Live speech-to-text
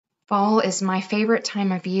Fall is my favorite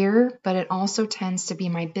time of year, but it also tends to be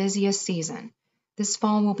my busiest season. This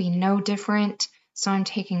fall will be no different, so I'm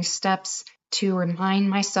taking steps to remind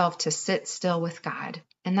myself to sit still with God,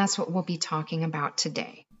 and that's what we'll be talking about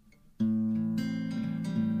today.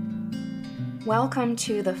 Welcome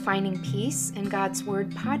to the Finding Peace in God's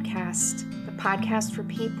Word podcast, the podcast for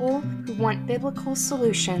people who want biblical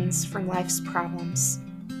solutions for life's problems.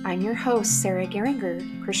 I'm your host, Sarah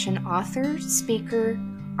Geringer, Christian author, speaker,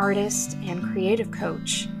 artist, and creative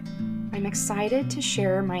coach. I'm excited to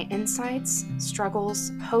share my insights, struggles,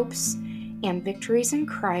 hopes, and victories in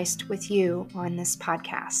Christ with you on this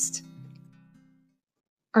podcast.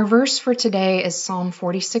 Our verse for today is Psalm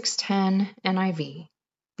 46:10 NIV.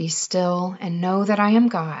 Be still and know that I am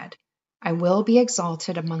God. I will be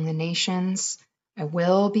exalted among the nations. I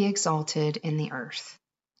will be exalted in the earth.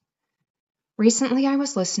 Recently, I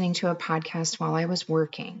was listening to a podcast while I was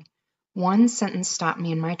working. One sentence stopped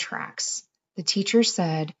me in my tracks. The teacher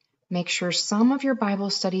said, make sure some of your Bible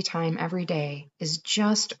study time every day is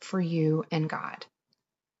just for you and God.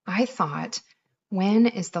 I thought, when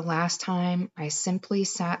is the last time I simply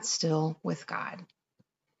sat still with God?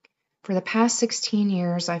 For the past 16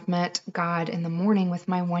 years, I've met God in the morning with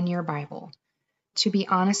my one-year Bible. To be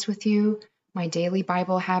honest with you, my daily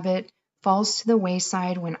Bible habit falls to the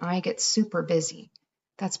wayside when I get super busy.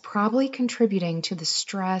 That's probably contributing to the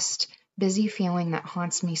stressed, busy feeling that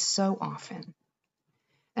haunts me so often.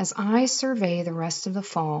 As I survey the rest of the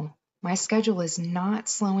fall, my schedule is not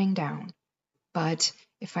slowing down. But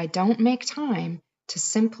if I don't make time to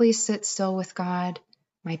simply sit still with God,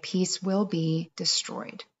 my peace will be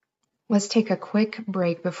destroyed. Let's take a quick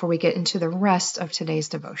break before we get into the rest of today's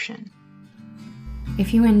devotion.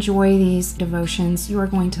 If you enjoy these devotions, you are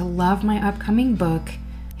going to love my upcoming book,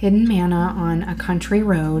 Hidden Manna on a Country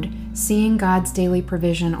Road, Seeing God's Daily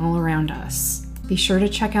Provision All Around Us. Be sure to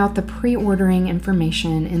check out the pre-ordering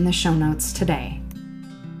information in the show notes today.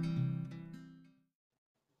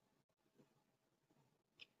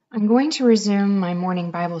 I'm going to resume my morning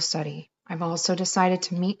Bible study. I've also decided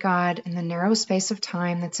to meet God in the narrow space of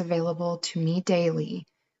time that's available to me daily,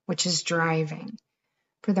 which is driving.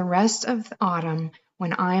 For the rest of the autumn,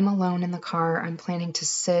 when I'm alone in the car, I'm planning to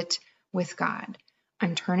sit with God.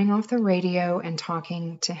 I'm turning off the radio and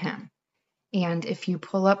talking to Him. And if you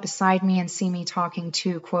pull up beside me and see me talking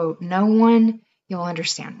to, quote, no one, you'll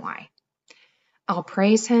understand why. I'll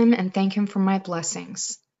praise Him and thank Him for my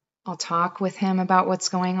blessings. I'll talk with Him about what's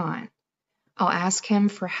going on. I'll ask Him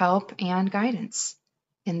for help and guidance.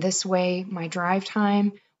 In this way, my drive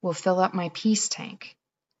time will fill up my peace tank.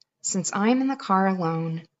 Since I'm in the car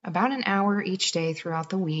alone, about an hour each day throughout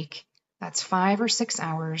the week, that's 5 or 6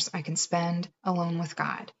 hours I can spend alone with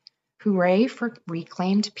God. Hooray for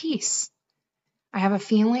reclaimed peace. I have a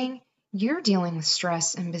feeling you're dealing with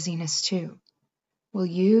stress and busyness too. Will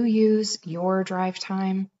you use your drive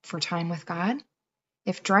time for time with God?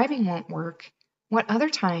 If driving won't work, what other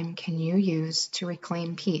time can you use to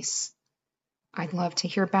reclaim peace? I'd love to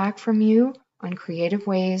hear back from you on creative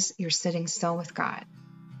ways you're sitting still with God.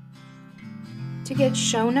 To get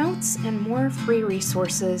show notes and more free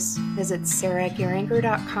resources, visit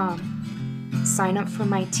sarahgeringer.com. Sign up for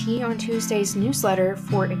my Tea on Tuesdays newsletter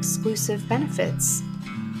for exclusive benefits.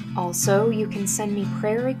 Also, you can send me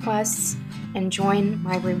prayer requests and join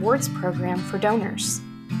my rewards program for donors.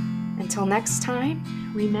 Until next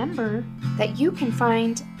time, remember that you can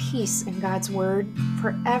find peace in God's Word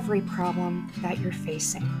for every problem that you're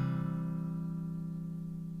facing.